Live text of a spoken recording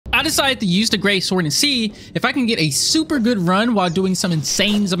I decided to use the gray sword and see if I can get a super good run while doing some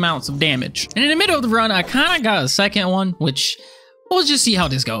insane amounts of damage. And in the middle of the run, I kind of got a second one, which we'll just see how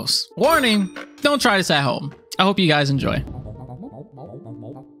this goes. Warning, don't try this at home. I hope you guys enjoy.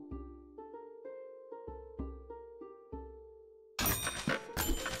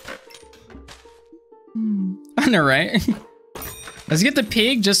 I know, right? Let's get the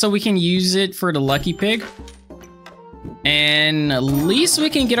pig just so we can use it for the lucky pig. And at least we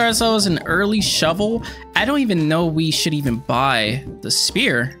can get ourselves an early shovel. I don't even know we should even buy the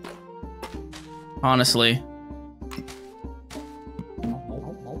spear, honestly.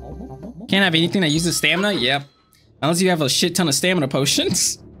 Can't have anything that uses stamina? Yep. Unless you have a shit ton of stamina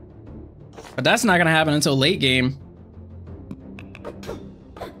potions. But that's not gonna happen until late game.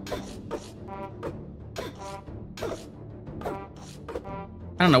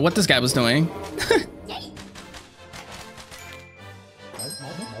 I don't know what this guy was doing.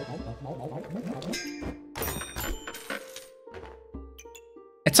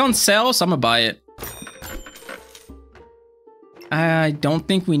 It's on sale, so I'm gonna buy it. I don't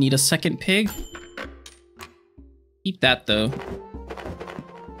think we need a second pig. Keep that though.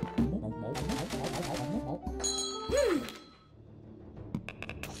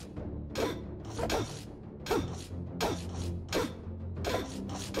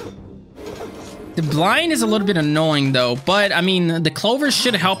 The blind is a little bit annoying though, but I mean, the clovers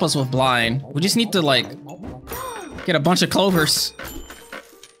should help us with blind. We just need to like get a bunch of clovers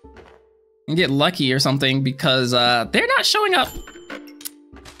and get lucky or something because they're not showing up.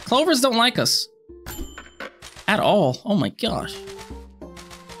 Clovers don't like us at all. Oh my gosh.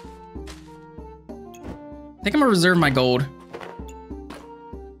 I think I'm gonna reserve my gold.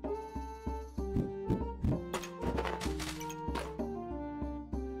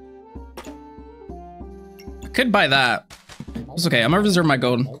 Could buy that. It's okay. I'm gonna reserve my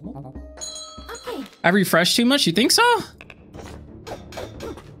gold. Okay. I refreshed too much. You think so?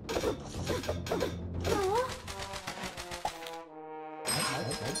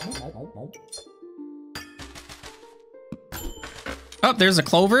 Oh, there's a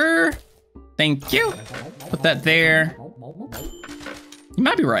clover. Thank you. Put that there. You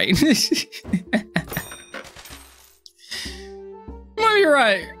might be right. You might be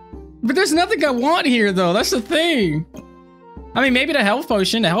right. But there's nothing I want here, though. That's the thing. I mean, maybe the health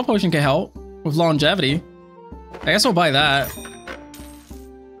potion. The health potion can help with longevity. I guess we'll buy that.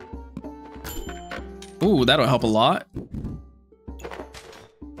 Ooh, that'll help a lot.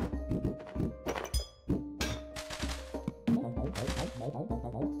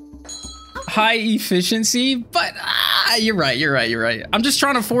 High efficiency, but you're right. You're right. You're right. I'm just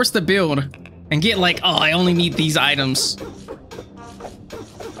trying to force the build and get like, oh, I only need these items.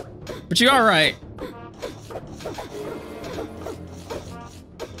 But you are right.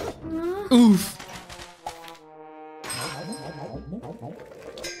 Oof.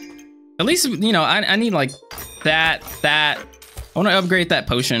 At least, you know, I need like that. I want to upgrade that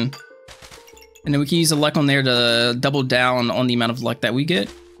potion. And then we can use the luck on there to double down on the amount of luck that we get.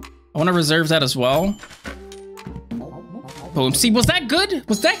 I want to reserve that as well. Boom. See, was that good?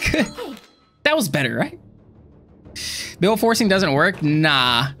 Was that good? That was better, right? Build forcing doesn't work?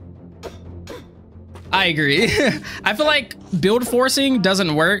 Nah. I agree. I feel like build forcing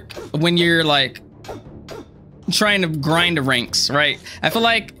doesn't work when you're like trying to grind the ranks, right? I feel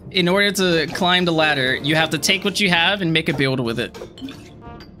like in order to climb the ladder, you have to take what you have and make a build with it.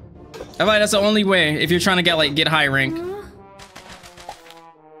 I feel like that's the only way if you're trying to get high rank.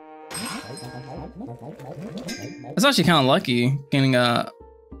 That's actually kind of lucky getting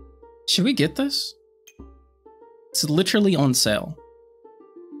should we get this? It's literally on sale.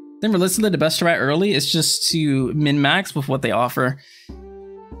 Then realistically, the best strat early is just to min-max with what they offer.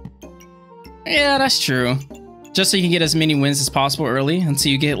 Yeah, that's true. Just so you can get as many wins as possible early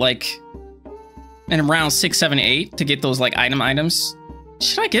until you get like in round 6, 7, 8 to get those like items.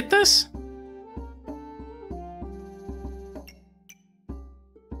 Should I get this?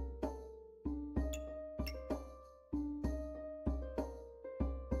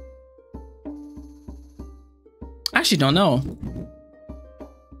 I actually don't know.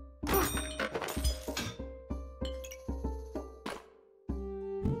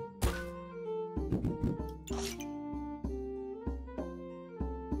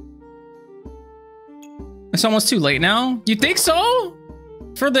 It's almost too late now. You think so?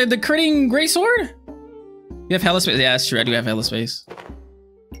 For the critting great sword? You have hella space. Yeah, that's true. I do have hella space.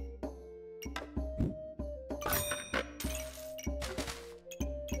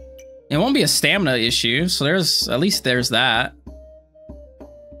 It won't be a stamina issue, so there's at least there's that.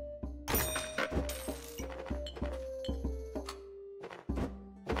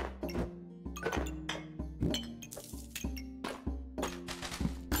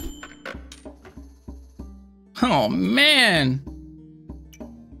 Oh, man.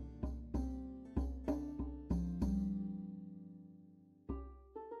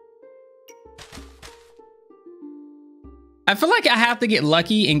 I feel like I have to get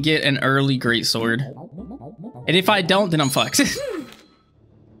lucky and get an early greatsword. And if I don't, then I'm fucked.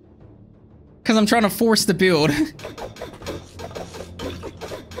 Because I'm trying to force the build.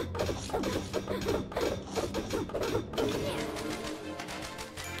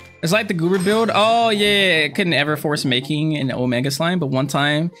 It's like the goober build. Oh yeah, couldn't ever force making an omega slime, but one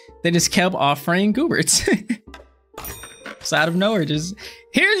time they just kept offering goobers. So out of nowhere, just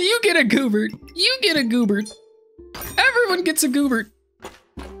here you get a goober, you get a goober, everyone gets a goober.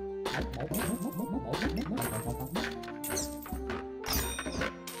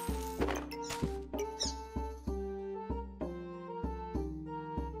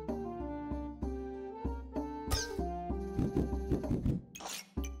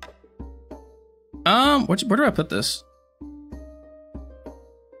 Where do I put this?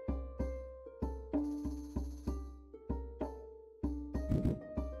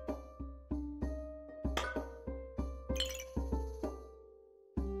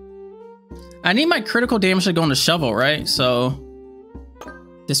 I need my critical damage to go on the shovel, right? So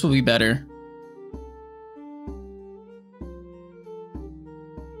this will be better.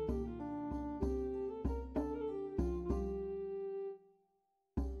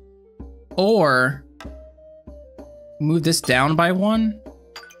 Or move this down by one.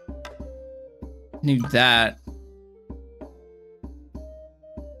 Need that.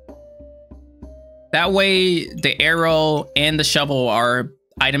 That way the arrow and the shovel are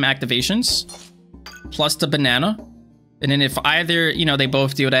item activations plus the banana. And then if either, you know, they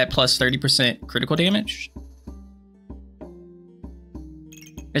both deal that plus 30% critical damage.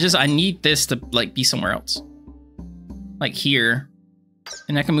 It's just, I need this to like be somewhere else. Like here.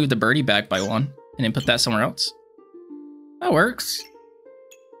 And I can move the birdie back by one and then put that somewhere else. That works.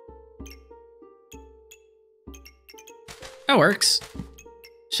 That works.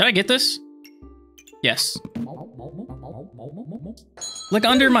 Should I get this? Yes. Look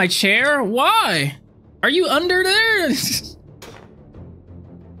under my chair? Why? Are you under there? Just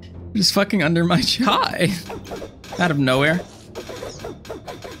fucking under my chair. Hi. Out of nowhere.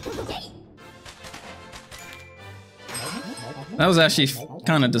 That was actually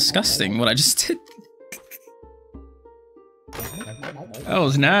kind of disgusting what I just did. That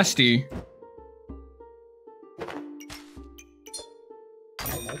was nasty.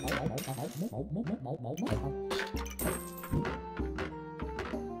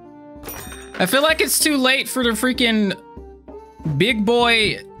 I feel like it's too late for the freaking big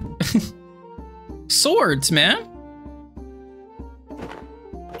boy swords, man.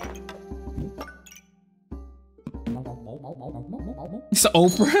 It's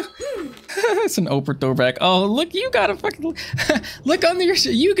Oprah. It's an Oprah throwback. Oh, look, you got a fucking look under your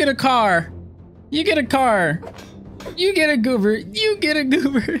shit. You get a car. You get a car. You get a goober. You get a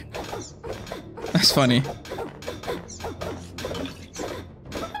goober. That's funny.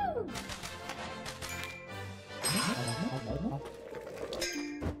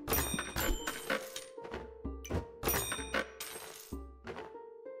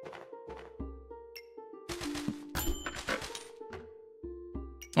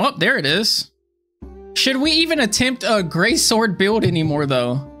 Oh, there it is. Should we even attempt a gray sword build anymore,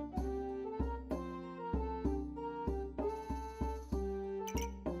 though?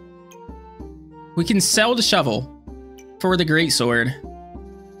 We can sell the shovel for the great sword.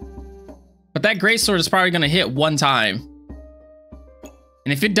 But that great sword is probably going to hit one time.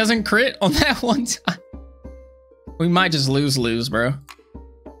 And if it doesn't crit on that one time, we might just lose, bro.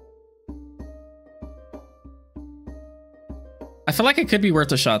 I feel like it could be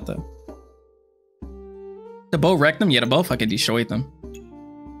worth a shot, though. The bow wrecked them? Yeah, the bow fucking destroyed them.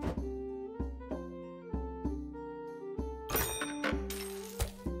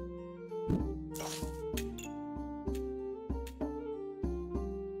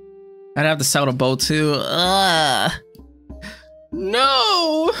 I'd have to sell the bow, too. Ugh.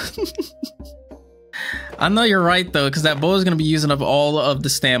 No! I know you're right, though, because that bow is going to be using up all of the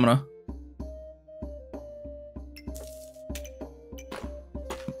stamina.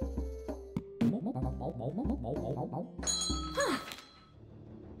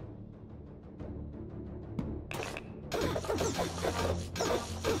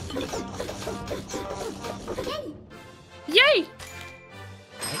 Yay!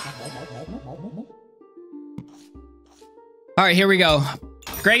 All right, here we go.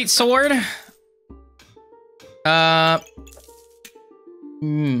 Great sword. How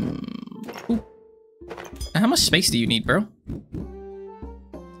much space do you need, bro?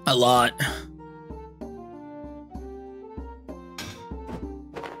 A lot.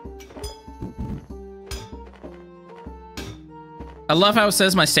 I love how it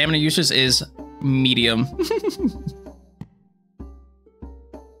says my stamina usage is medium.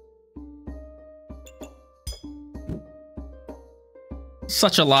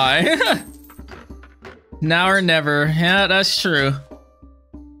 Such a lie. Now or never. Yeah, that's true.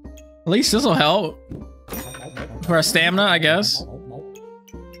 At least this will help. For our stamina, I guess.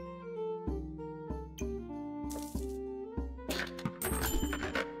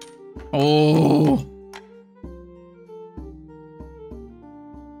 Oh.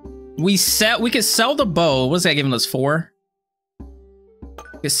 We could sell the bow. What's that giving us? 4?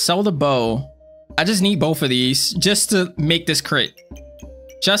 We could sell the bow. I just need both of these just to make this crit.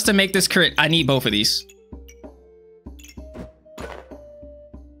 Just to make this crit, I need both of these.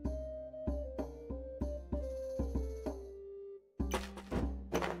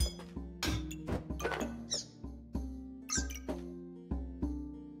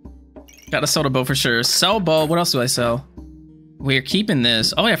 Gotta sell the bow for sure. Sell bow. What else do I sell? We're keeping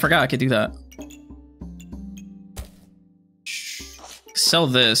this. Oh yeah, I forgot I could do that. Sell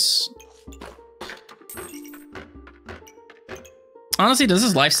this. Honestly, does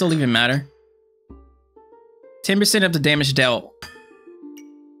this life still even matter? 10% of the damage dealt.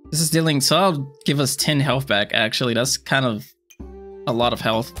 This is dealing, so I'll give us 10 health back, actually. That's kind of a lot of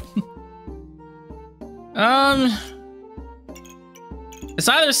health. It's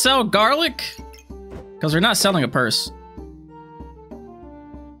either sell garlic, because we're not selling a purse.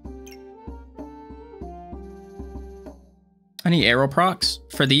 I need arrow procs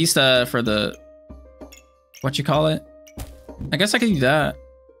for these, for the, what you call it? I guess I could do that.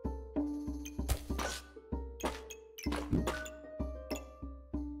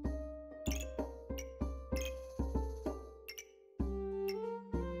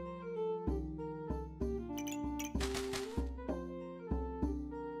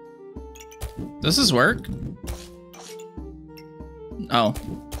 Does this work? Oh,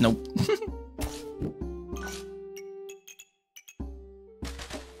 nope.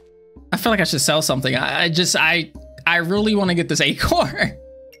 I feel like I should sell something. I really want to get this acorn.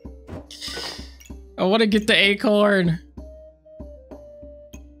 I want to get the acorn.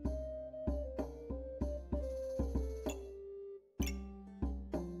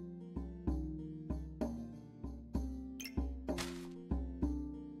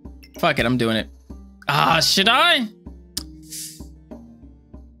 Fuck it, I'm doing it. Ah, should I?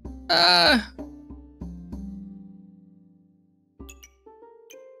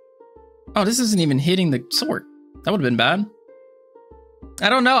 Oh, this isn't even hitting the sword. That would have been bad. I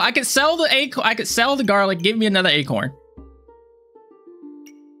don't know. I could sell the acorn. I could sell the garlic. Give me another acorn.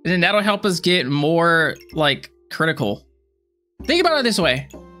 And then that'll help us get more, like, critical. Think about it this way.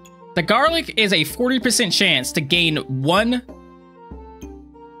 The garlic is a 40% chance to gain 1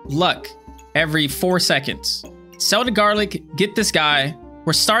 luck every 4 seconds. Sell the garlic, get this guy.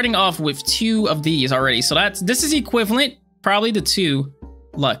 We're starting off with 2 of these already. So this is equivalent probably to 2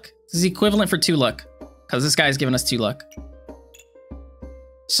 luck. This is equivalent for 2 luck. Because this guy's giving us 2 luck.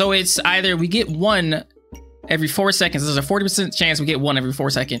 So it's either we get 1 every 4 seconds. There's a 40% chance we get 1 every 4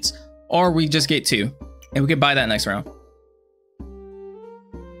 seconds. Or we just get 2. And we could buy that next round.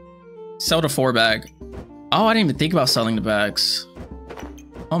 Sell the 4 bag. Oh, I didn't even think about selling the bags.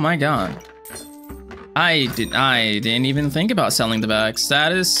 Oh my god. I didn't even think about selling the bags.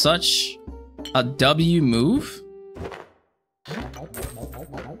 That is such a W move.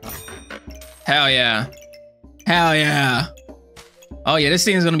 Hell yeah. Hell yeah. Oh yeah, this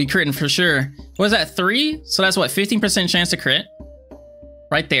thing is gonna be critting for sure. What is that, 3? So that's what, 15% chance to crit?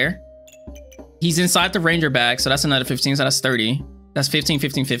 Right there. He's inside the ranger bag, so that's another 15, so that's 30. That's 15,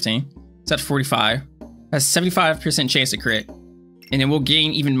 15, 15. So that's 45. That's 75% chance to crit. And then we'll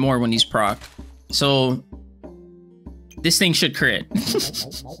gain even more when he's proc. So this thing should crit.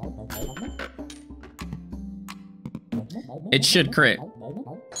 It should crit.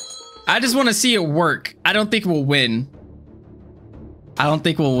 I just want to see it work. I don't think we'll win. I don't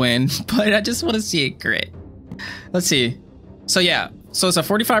think we'll win, but I just want to see it crit. Let's see. So yeah, so it's a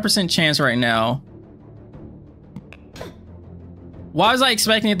 45% chance right now. Why was I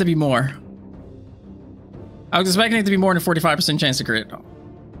expecting it to be more? I was expecting it to be more than 45% chance to crit.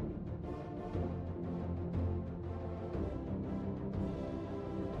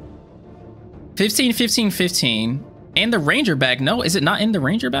 15, 15, 15. And the ranger bag. No, is it not in the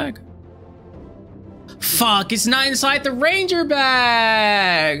ranger bag? Fuck, it's not inside the ranger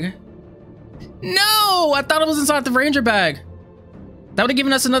bag. No, I thought it was inside the ranger bag. That would have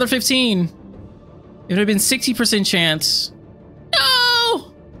given us another 15. It would have been 60% chance.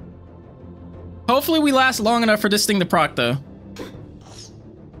 No! Hopefully we last long enough for this thing to proc though.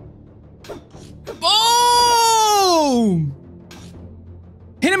 Boom!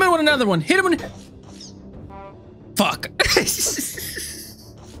 Hit him with another one. Hit him with... Fuck.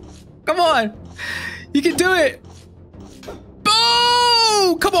 Come on. You can do it.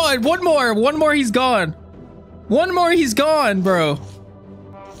 Boom! Come on. One more. One more, he's gone. One more, he's gone, bro.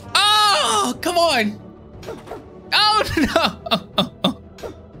 Oh, come on. Oh, no.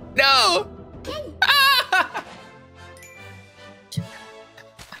 No. Ah!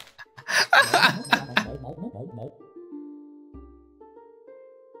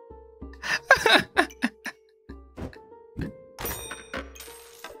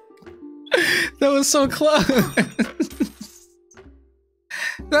 That was so close.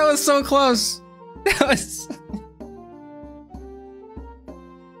 That was so close.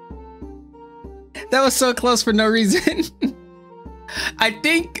 That was so close for no reason.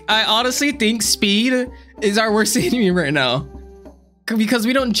 I honestly think speed is our worst enemy right now. Because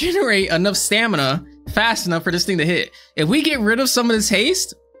we don't generate enough stamina fast enough for this thing to hit. If we get rid of some of this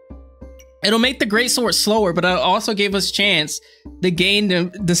haste, it'll make the greatsword slower, but it'll also give us chance to gain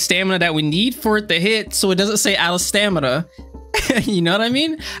the stamina that we need for it to hit, so it doesn't say out of stamina. You know what I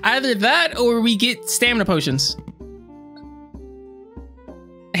mean? Either that or we get stamina potions.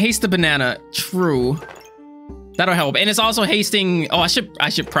 Haste the banana. True. That'll help. And it's also hasting. Oh, I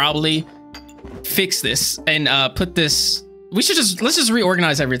should probably fix this and put this. Let's just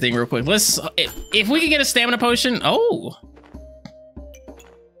reorganize everything real quick. If we can get a stamina potion. Oh.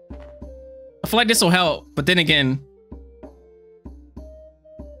 I feel like this will help, but then again,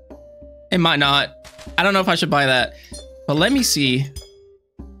 it might not. I don't know if I should buy that, but let me see.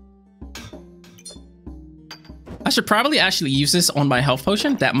 I should probably actually use this on my health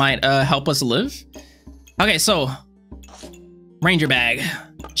potion. That might help us live. Okay, so ranger bag,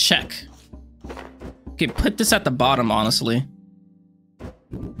 check. Okay, put this at the bottom, honestly.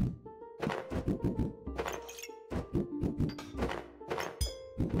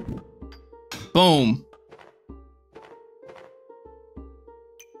 Boom.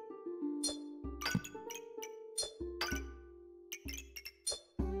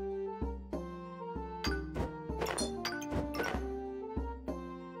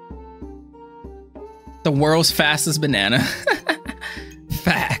 The world's fastest banana.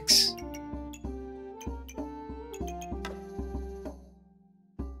 Facts.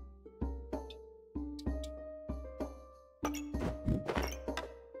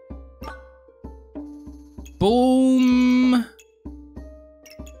 Boom.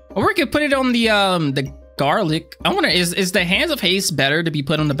 Or we could put it on the garlic. I wonder, is the Hands of Haste better to be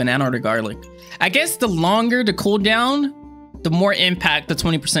put on the banana or the garlic? I guess the longer the cooldown, the more impact the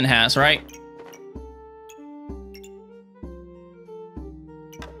 20% has, right?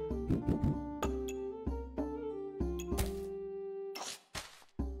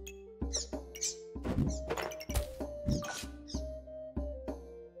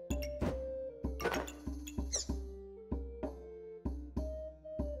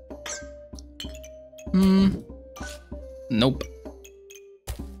 Nope.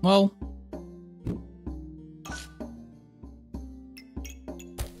 Well.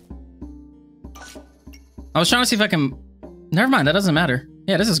 I was trying to see if I can... Never mind, that doesn't matter.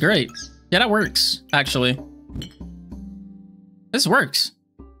 Yeah, this is great. Yeah, that works, actually. This works.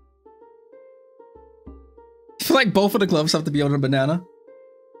 I feel like both of the gloves have to be on a banana.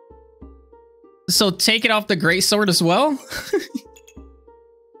 So take it off the greatsword as well?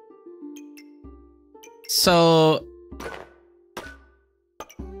 So...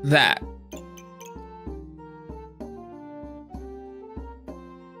 that.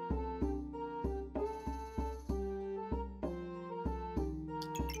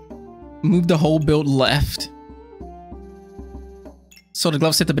 Move the whole build left. So the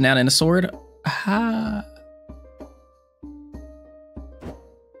gloves hit the banana and the sword. Ah.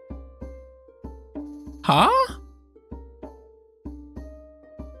 Huh?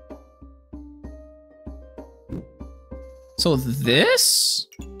 So this?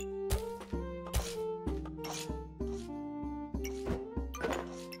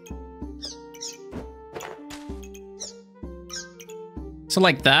 So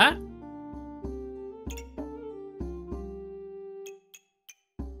like that?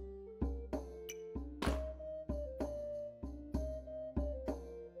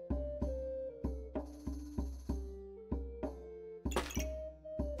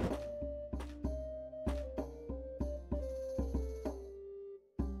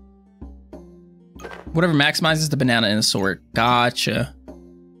 Whatever maximizes the banana and the sword. Gotcha.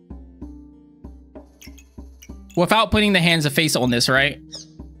 Without putting the Hands of Face on this, right?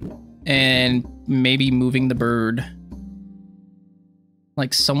 And maybe moving the bird.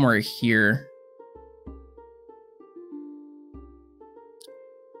 Like somewhere here.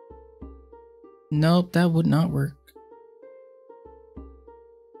 Nope, that would not work.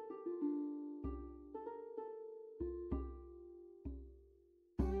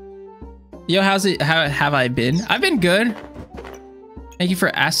 Yo, how's it? How have I been? I've been good. Thank you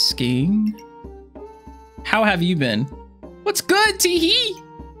for asking. How have you been? What's good, Teehee?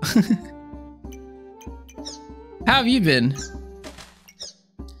 How have you been?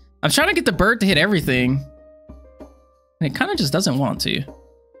 I'm trying to get the bird to hit everything. And it kind of just doesn't want to.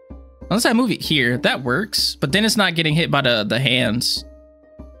 Unless I move it here, that works. But then it's not getting hit by the hands.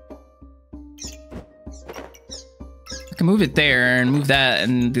 I can move it there and move that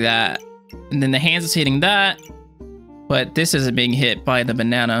and do that. And then the hands is hitting that. But this isn't being hit by the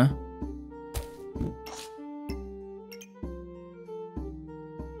banana.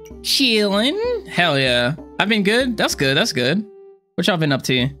 Chillin'. Hell yeah. I've been good. That's good. That's good. What y'all been up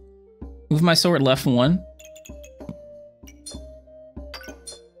to? Move my sword left 1.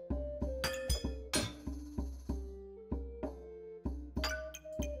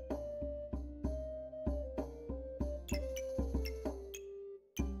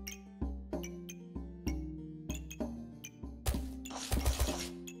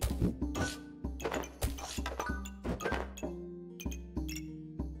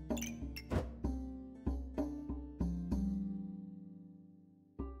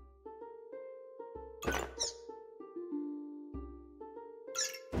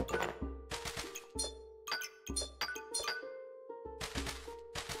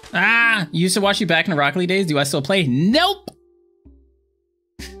 Ah, used to watch you back in the Rocket League days. Do I still play? Nope.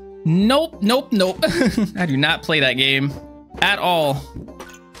 Nope, nope, nope. I do not play that game at all.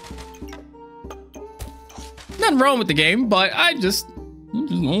 Nothing wrong with the game, but I just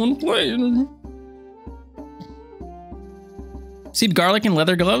don't want to play it. See garlic and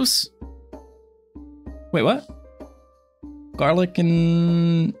leather gloves? Wait, what? Garlic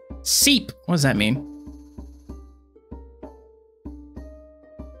and seep. What does that mean?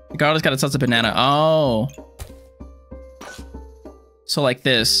 The garlic's got a touch of banana. Oh. So like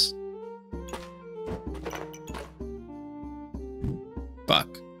this. Fuck.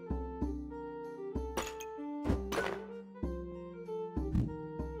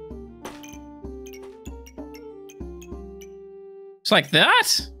 It's like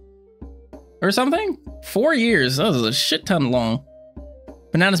that? Or something? 4 years. That was a shit ton long.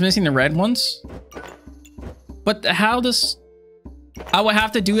 Banana's missing the red ones. But how does... I would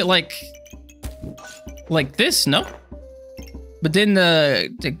have to do it like this, no? But then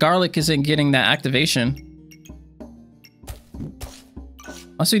the garlic isn't getting that activation.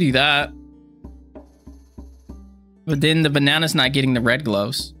 Unless we do that. But then the banana's not getting the red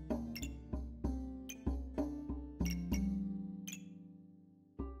gloves.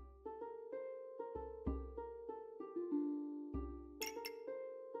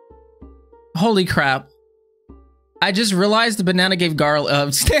 Holy crap. I just realized the banana gave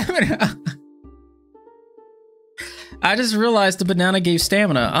garlic stamina. I just realized the banana gave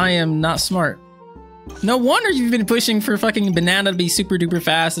stamina. I am not smart. No wonder you've been pushing for fucking banana to be super duper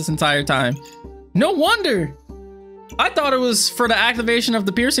fast this entire time. No wonder. I thought it was for the activation of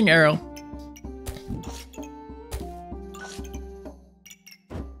the piercing arrow.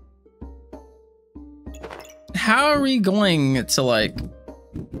 How are we going to like...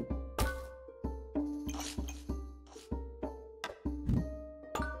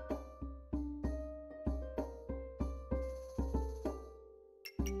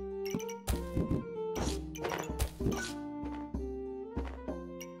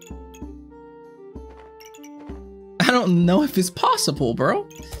 I don't know if it's possible, bro.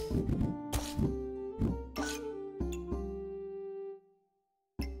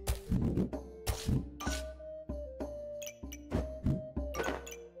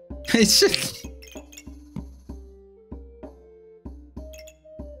 It's just...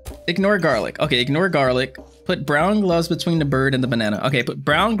 Ignore garlic. Okay, ignore garlic. Put brown gloves between the bird and the banana. Okay, put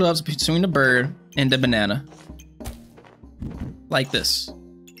brown gloves between the bird and the banana. Like this.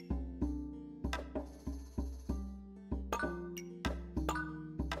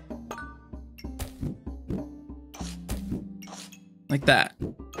 Like that.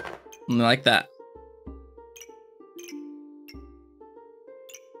 Like that.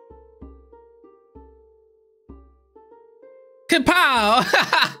 Kapow!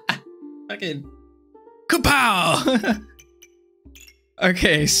 Fucking kapow!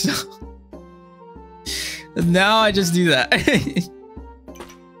 Okay, so now I just do that.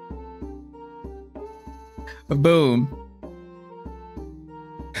 Boom.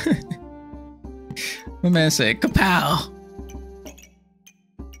 My man say kapow.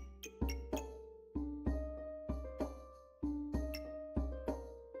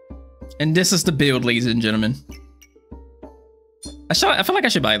 And this is the build, ladies and gentlemen. I feel like I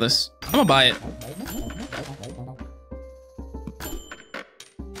should buy this. I'm gonna buy it.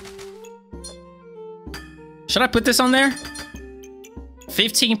 Should I put this on there?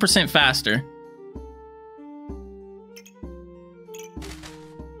 15% faster.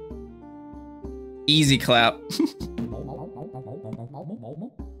 Easy clap.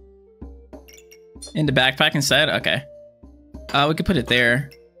 In the backpack instead? Okay. We could put it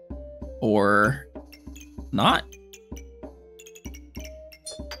there. Or not.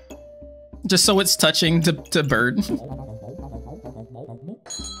 Just so it's touching the bird.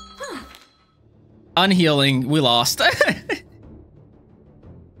 Unhealing, we lost.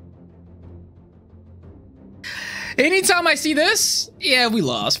 Anytime I see this, yeah, we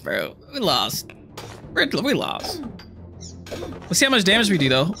lost, bro. We lost. We lost. Let's see how much damage we do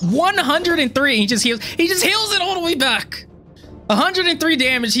though. 103. He just heals it all the way back. 103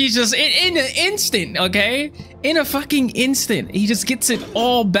 damage. He's just in an instant, okay? In a fucking instant. He just gets it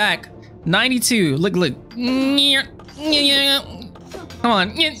all back. 92. Look. Come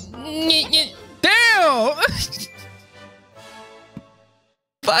on. Damn!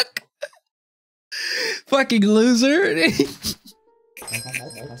 Fuck. Fucking loser.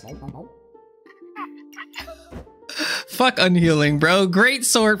 Fuck unhealing, bro. Great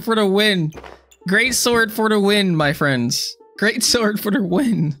sword for the win. Great sword for the win, my friends. Great sword for the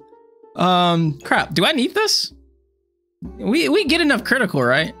win. Crap. Do I need this? We get enough critical,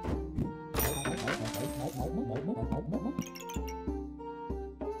 right?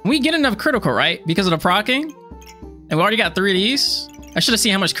 We get enough critical, right? Because of the proccing? And we already got 3 of these? I should have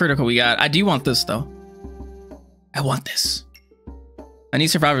seen how much critical we got. I do want this, though. I want this. I need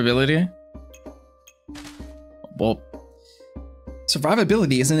survivability. Well,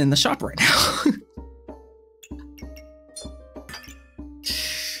 survivability isn't in the shop right now.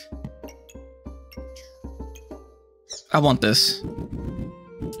 I want this.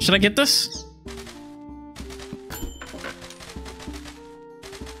 Should I get this?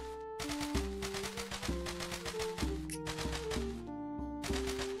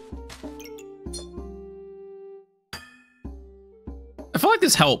 I feel like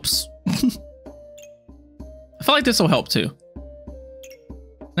this helps. I feel like this will help too.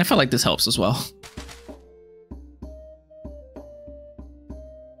 And I feel like this helps as well.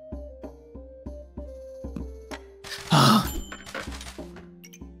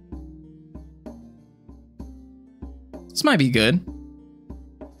 This might be good.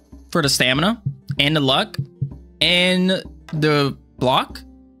 For the stamina and the luck and the block.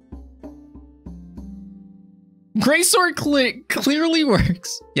 Greatsword clearly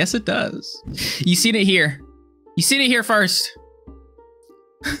works. Yes, it does. You seen it here. You seen it here first.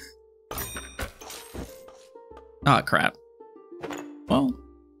 Oh, crap. Well.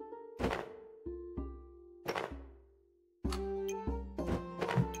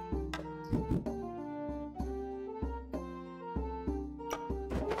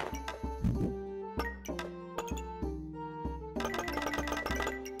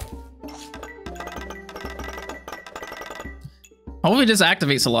 Hopefully this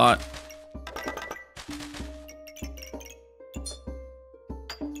activates a lot.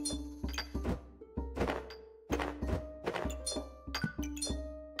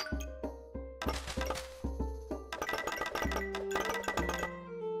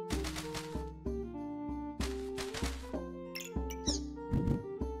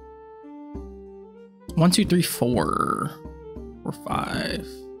 One, two, three, 4 or 5.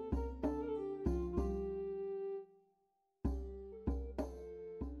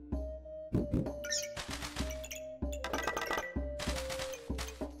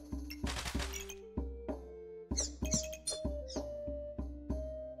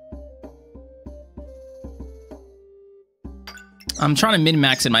 I'm trying to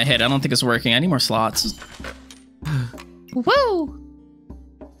min-max in my head. I don't think it's working. I need more slots. Woo!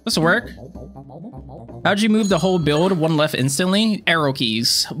 This will work. How'd you move the whole build? 1 left instantly? Arrow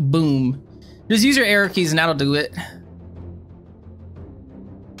keys. Boom. Just use your arrow keys and that'll do it.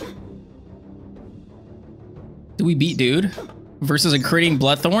 Do we beat dude? Versus a critting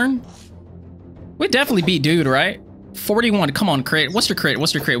Bloodthorn? We definitely beat dude, right? 41. Come on, crit. What's your crit?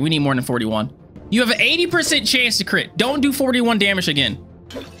 What's your crit? We need more than 41. You have an 80% chance to crit. Don't do 41 damage again.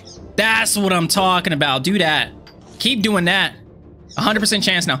 That's what I'm talking about. Do that. Keep doing that. 100%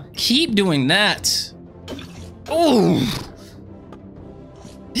 chance now. Keep doing that. Oh.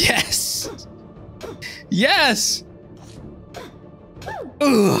 Yes. Yes.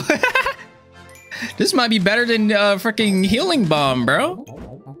 Ooh. This might be better than freaking healing bomb, bro.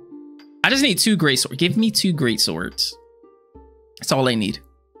 I just need 2 great swords. Give me 2 great swords. That's all I need.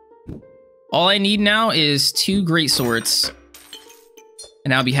 All I need now is 2 great swords,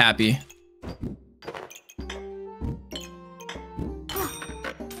 and I'll be happy.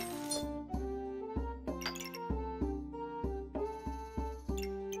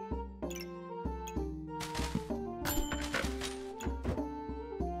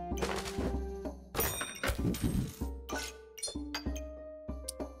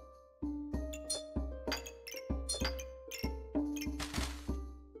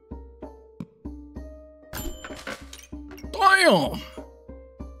 Damn!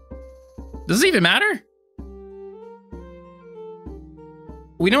 Does it even matter?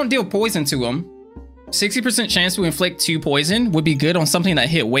 We don't deal poison to him. 60% chance to inflict 2 poison would be good on something that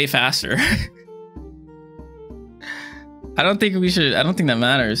hit way faster. I don't think that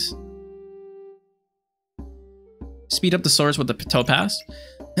matters. Speed up the swords with the topaz.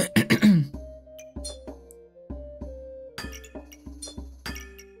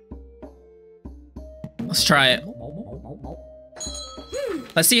 Let's try it.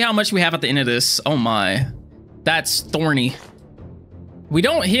 Let's see how much we have at the end of this. Oh my. That's thorny. We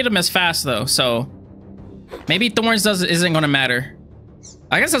don't hit him as fast though, so maybe thorns isn't gonna matter.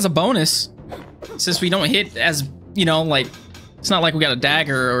 I guess that's a bonus. Since we don't hit as, you know, like, it's not like we got a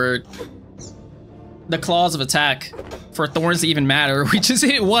dagger or the claws of attack for thorns to even matter. We just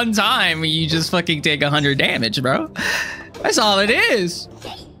hit 1 time and you just fucking take 100 damage, bro. That's all it is.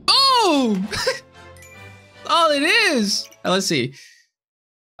 Boom! All it is. Let's see.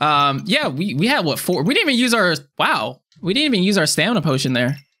 Yeah, we had what, 4? We didn't even use our, wow. We didn't even use our stamina potion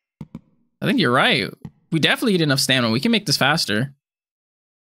there. I think you're right. We definitely need enough stamina. We can make this faster.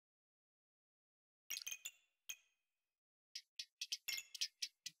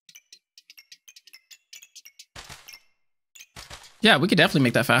 Yeah, we could definitely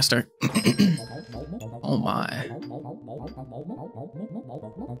make that faster. Oh my.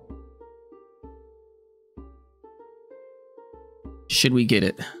 Should we get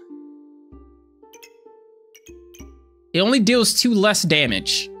it? It only deals 2 less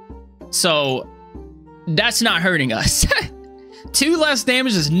damage. So that's not hurting us. 2 less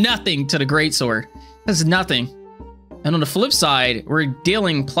damage is nothing to the greatsword. That's nothing. And on the flip side, we're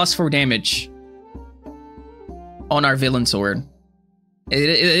dealing +4 damage on our villain sword. It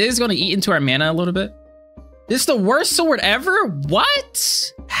is going to eat into our mana a little bit. This is the worst sword ever?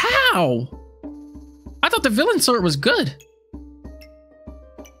 What? How? I thought the villain sword was good.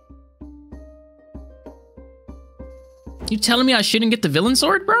 You telling me I shouldn't get the villain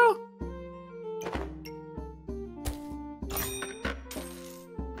sword, bro?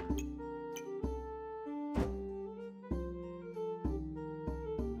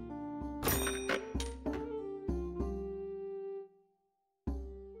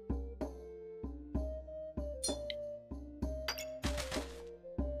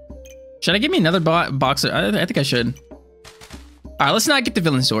 Should I give me another box? I think I should. All right, let's not get the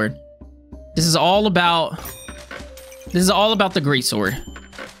villain sword. This is all about the great sword.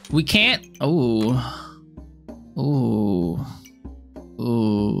 We can't. Oh. Ooh.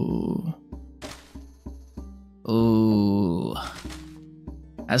 Ooh. Ooh.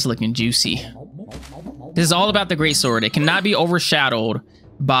 That's looking juicy. This is all about the great sword. It cannot be overshadowed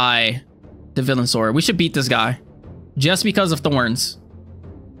by the villain sword. We should beat this guy just because of thorns.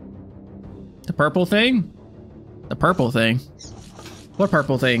 The purple thing? The purple thing? What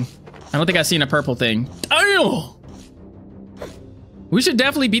purple thing? I don't think I've seen a purple thing. Damn! We should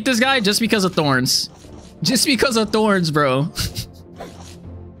definitely beat this guy just because of thorns. Just because of thorns, bro.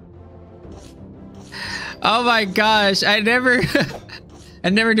 Oh my gosh. I never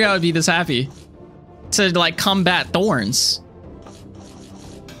knew I would be this happy to like combat thorns.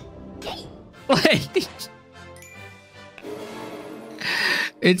 Like,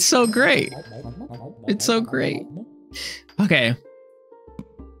 it's so great. It's so great. Okay.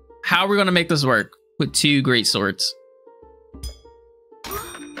 How are we gonna make this work with 2 great swords?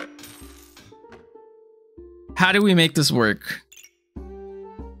 How do we make this work? All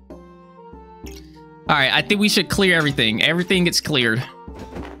right, I think we should clear everything. Everything gets cleared.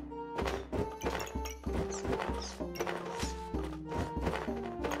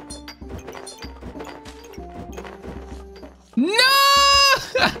 No!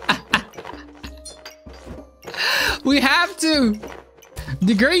 We have to.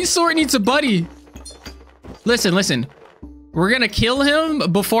 The great sword needs a buddy. Listen, listen. We're gonna kill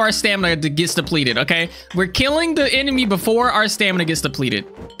him before our stamina gets depleted, okay? We're killing the enemy before our stamina gets depleted.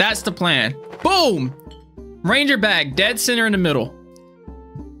 That's the plan. Boom! Ranger bag, dead center in the middle.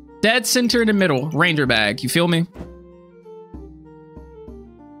 Dead center in the middle, ranger bag. You feel me?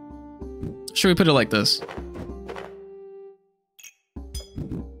 Should we put it like this?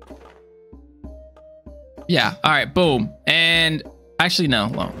 Yeah. All right. Boom. And actually, no.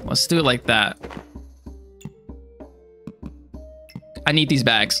 Well, let's do it like that. I need these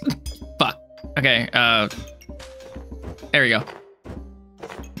bags. Fuck. Okay. There we go.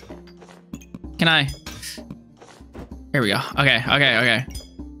 Can I? There we go. Okay. Okay. Okay.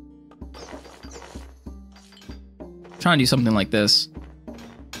 Trying to do something like this.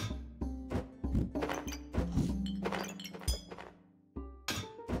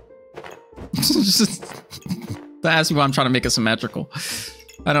 Just ask me why I'm trying to make it symmetrical.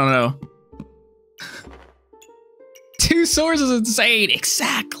 I don't know. 2 swords is insane.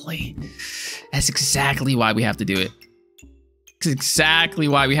 Exactly. That's exactly why we have to do it. It's exactly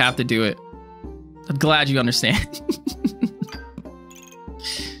why we have to do it. I'm glad you understand.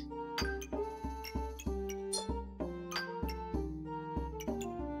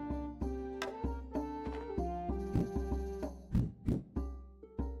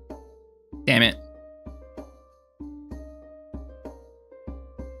 Damn it.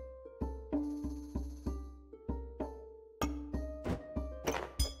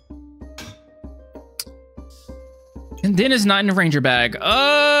 And then it's not in the ranger bag.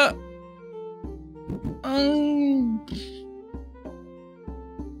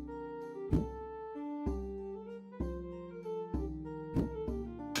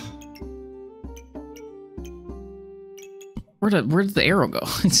 Where did the arrow go?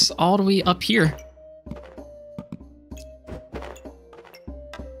 It's all the way up here.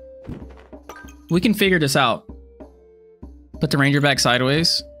 We can figure this out. Put the ranger back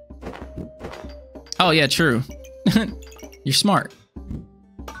sideways. Oh yeah, true. You're smart.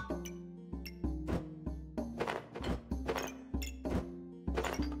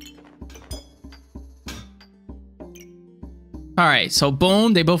 All right, so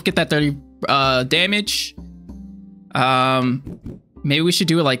boom, they both get that 30 damage. Maybe we should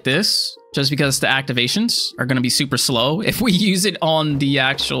do it like this, just because the activations are gonna be super slow if we use it on the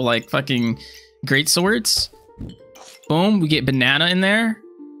actual like fucking great swords. Boom, we get banana in there.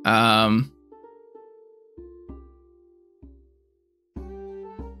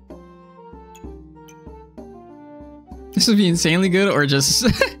 This would be insanely good or just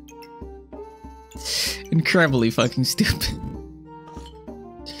incredibly fucking stupid.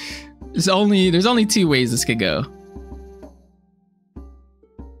 There's only 2 ways this could go.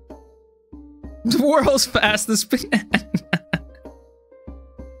 The world's fastest banana.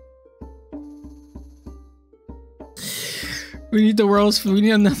 We need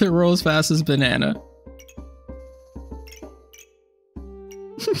another world's fastest banana.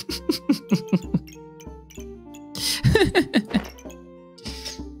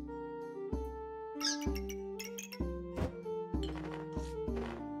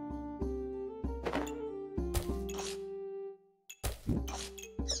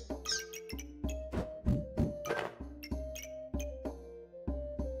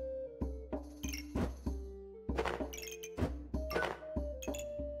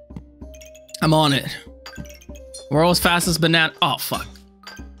 I'm on it. World's fastest banana. Oh, fuck.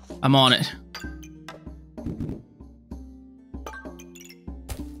 I'm on it.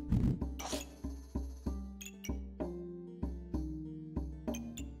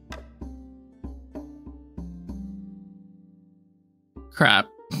 Crap.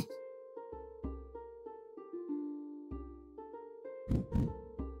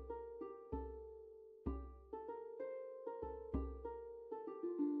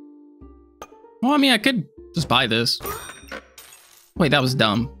 Well, I mean, I could just buy this. Wait, that was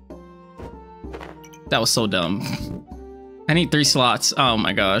dumb. That was so dumb. I need 3 slots. Oh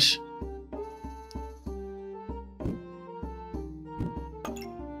my gosh.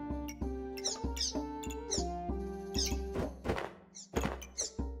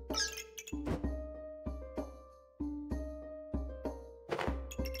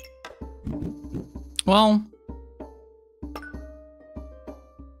 Well,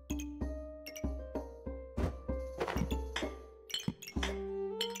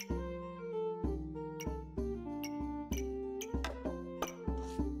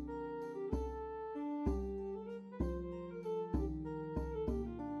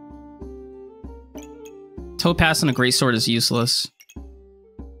 Topaz and a great sword is useless.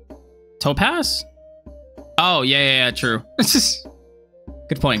 Topaz? Oh, yeah, true.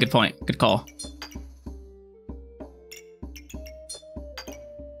 Good point, good point. Good call.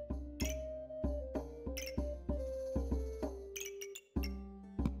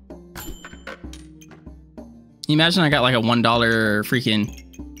 Can you imagine I got like a $1 freaking...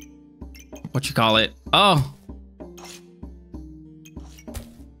 what you call it? Oh!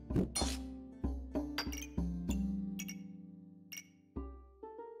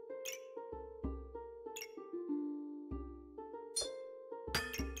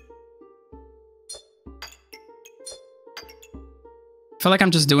 I feel like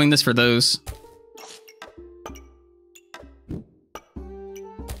I'm just doing this for those.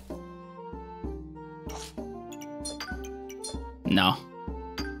 No.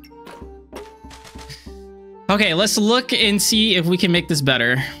 Okay, let's look and see if we can make this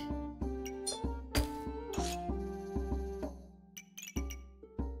better.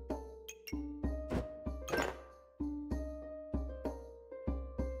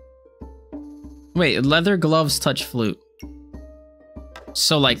 Wait, leather gloves touch flute.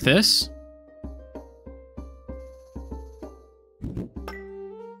 So like this?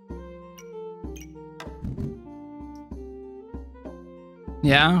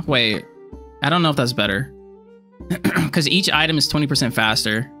 Yeah, wait. I don't know if that's better. Because each item is 20%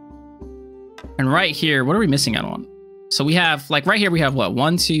 faster. And right here, what are we missing out on? So we have, like right here, we have what?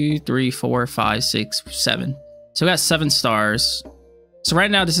 1, 2, 3, 4, 5, 6, 7. So we got 7 stars. So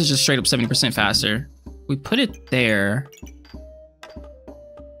right now, this is just straight up 70% faster. We put it there.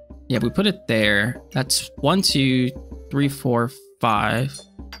 Yeah, we put it there. That's 1, 2, 3, 4, 5,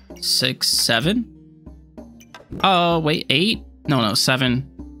 6, 7. Oh, wait, 8? No, 7.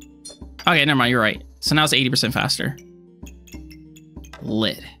 Okay, never mind, you're right. So now it's 80% faster.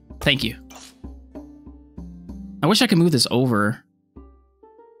 Lit. Thank you. I wish I could move this over.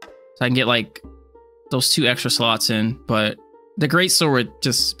 So I can get like those 2 extra slots in, but the Ʇᴏᴘᴘ would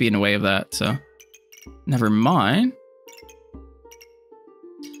just be in the way of that, so never mind.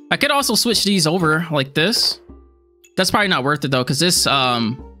 I could also switch these over like this. That's probably not worth it though, because this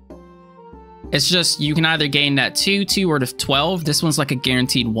it's just you can either gain that 2, 2, or the 12. This one's like a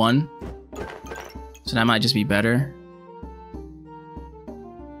guaranteed 1. So that might just be better.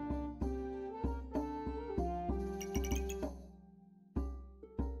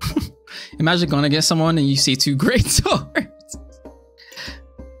 Imagine going against someone and you see 2 great swords.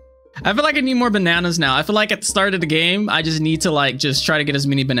 I feel like I need more bananas now. I feel like at the start of the game, I just need to like just try to get as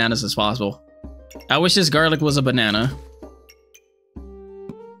many bananas as possible. I wish this garlic was a banana.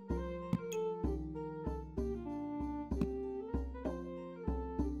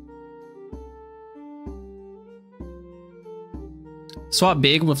 Swap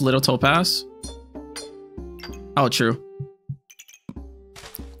big with little topaz. Oh, true.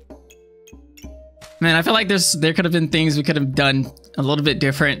 Man, I feel like there could have been things we could have done a little bit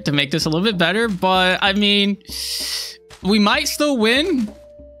different to make this a little bit better, but I mean, we might still win.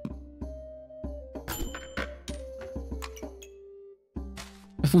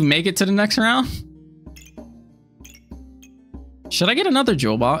 If we make it to the next round. Should I get another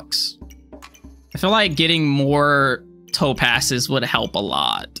jewel box? I feel like getting more topazes would help a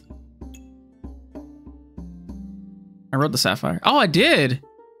lot. I wrote the sapphire. Oh, I did.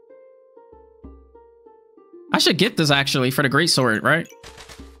 I should get this actually for the Ʇᴏᴘᴘ, right?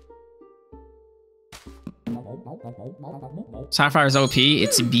 Sapphire's OP.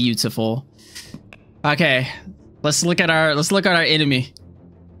 It's beautiful. Okay, let's look at our enemy.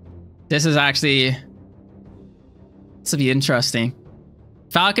 This is actually, this will be interesting.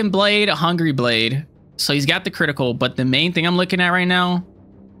 Falcon Blade, Hungry Blade. So he's got the critical, but the main thing I'm looking at right now,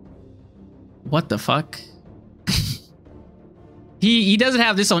 what the fuck? He doesn't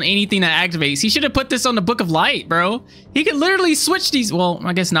have this on anything that activates. He should have put this on the Book of Light, bro. He could literally switch these. Well,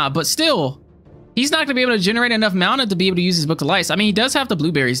 I guess not, but still. He's not going to be able to generate enough mana to be able to use his Book of Lights. I mean, he does have the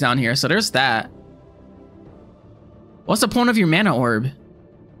blueberries down here, so there's that. What's the point of your mana orb?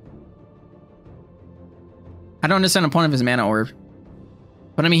 I don't understand the point of his mana orb.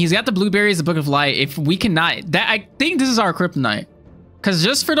 But I mean, he's got the blueberries, the Book of Light. If we cannot, I think this is our kryptonite. Because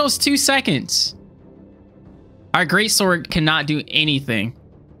just for those 2 seconds, our Ʇᴏᴘᴘ cannot do anything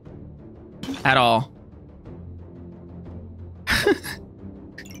at all.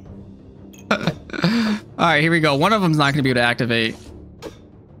 All right, here we go. One of them's not going to be able to activate.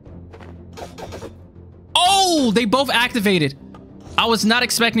 Oh, they both activated. I was not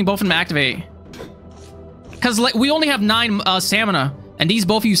expecting both of them to activate. Because like, we only have 9 stamina, and these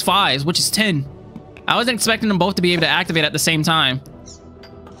both use 5s, which is 10. I wasn't expecting them both to be able to activate at the same time.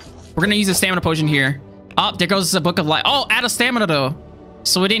 We're going to use a stamina potion here. Oh, there goes the Book of Light. Oh, out of stamina though.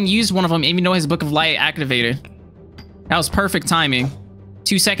 So we didn't use one of them even though his Book of Light activated. That was perfect timing.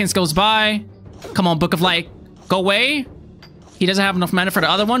 2 seconds goes by. Come on, Book of Light. Go away. He doesn't have enough mana for the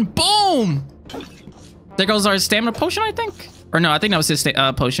other one. Boom! There goes our stamina potion, I think. Or no, I think that was his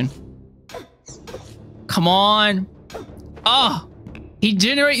potion. Come on. Oh, he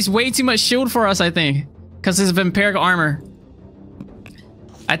generates way too much shield for us, I think. Because his vampiric armor.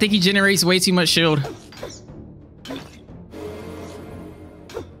 I think he generates way too much shield.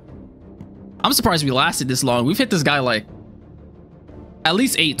 I'm surprised we lasted this long. We've hit this guy like at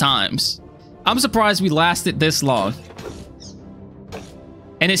least 8 times. I'm surprised we lasted this long.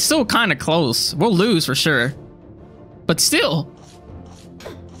 And it's still kind of close. We'll lose for sure. But still.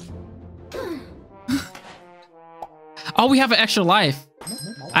 Oh, we have an extra life.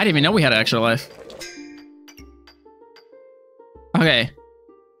 I didn't even know we had an extra life. Okay.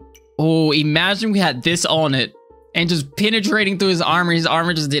 Oh, imagine we had this on it and just penetrating through his armor. His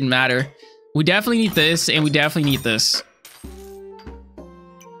armor just didn't matter. We definitely need this, and we definitely need this.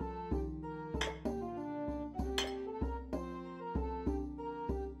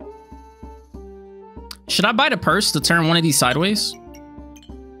 Should I buy the purse to turn one of these sideways?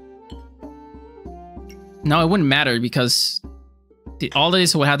 No, it wouldn't matter because all of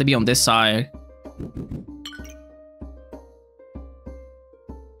this would have to be on this side.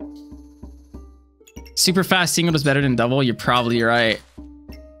 Super fast single is better than double. You're probably right.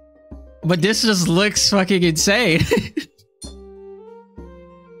 But this just looks fucking insane.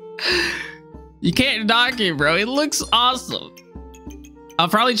 You can't knock it, bro. It looks awesome. I'll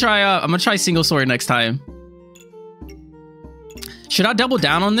probably try, I'm gonna try single sword next time. Should I double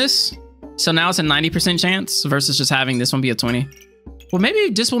down on this? So now it's a 90% chance versus just having this one be a 20. Well,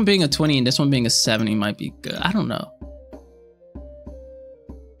 maybe this one being a 20 and this one being a 70 might be good. I don't know.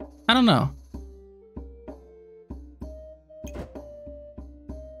 I don't know.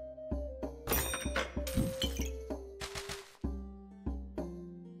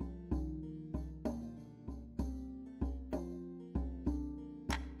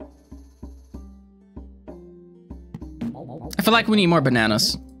 I feel like we need more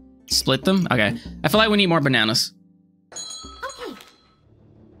bananas. Split them? Okay. I feel like we need more bananas. Okay.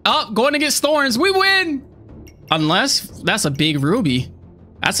 Oh, going against thorns. We win! Unless that's a big ruby.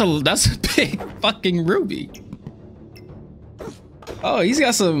 That's a big fucking ruby. Oh, he's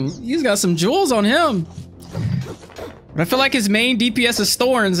got some jewels on him. But I feel like his main DPS is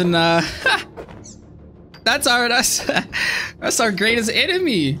thorns, and that's our greatest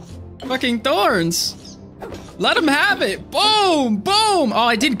enemy. Fucking thorns. Let him have it. Boom, boom. Oh,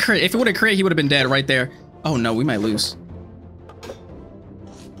 I did crit. If it would have crit, he would have been dead right there. Oh no, we might lose.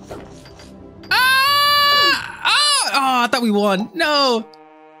 Ah! Oh, I thought we won. No.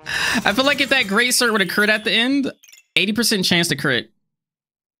 I feel like if that great sword would have crit at the end, 80% chance to crit.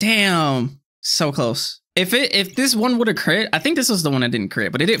 Damn, so close. If this one would have crit, I think this was the one that didn't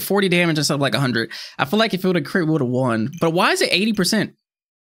crit, but it did 40 damage instead of like 100. I feel like if it would have crit, we would have won. But why is it 80%?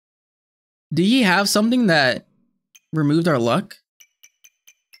 Do he have something that removed our luck?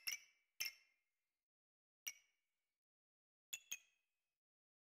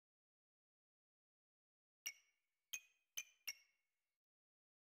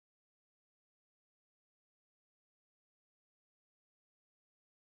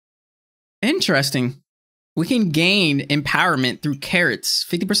 Interesting. We can gain empowerment through carrots.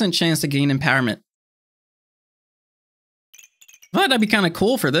 50% chance to gain empowerment. I thought that'd be kind of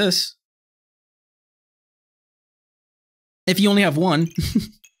cool for this. If you only have one.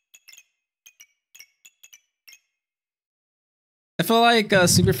 I feel like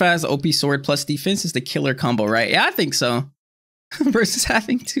super fast OP sword plus defense is the killer combo, right? Yeah, I think so. Versus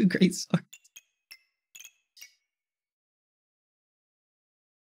having two great swords.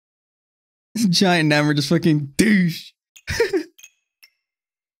 Giant Nammer just fucking douche.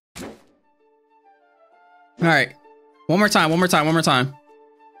 Alright. One more time.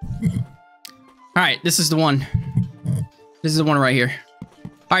 Alright, this is the one. This is the one right here.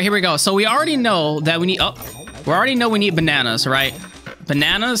 Alright, here we go. So we already know that we need... Oh, we already know we need bananas, right?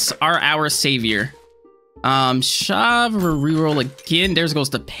 Bananas are our savior. Shove or reroll again. There goes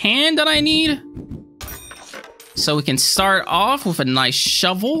the pan that I need. So we can start off with a nice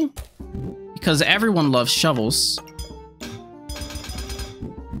shovel. Because everyone loves shovels.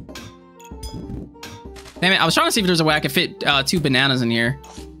 Damn it, I was trying to see if there's a way I could fit 2 bananas in here.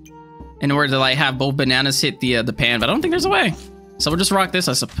 In order to like have both bananas hit the pan, but I don't think there's a way. So we'll just rock this,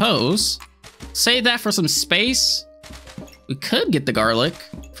 I suppose. Save that for some space. We could get the garlic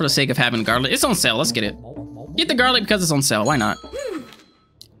for the sake of having garlic. It's on sale, let's get it. Get the garlic because it's on sale, why not?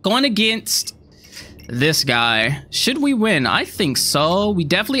 Going against this guy. Should we win? I think so. We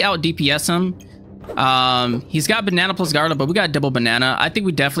definitely out DPS him. He's got banana plus garlic, but we got double banana. I think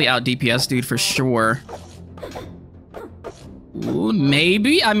we definitely out DPS dude for sure. Ooh,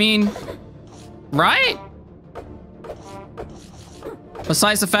 maybe, I mean, right?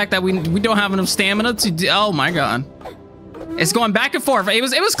 Besides the fact that we don't have enough stamina to do, oh my god. It's going back and forth. It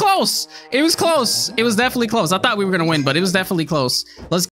was close. It was close. It was definitely close. I thought we were gonna win, but it was definitely close. Let's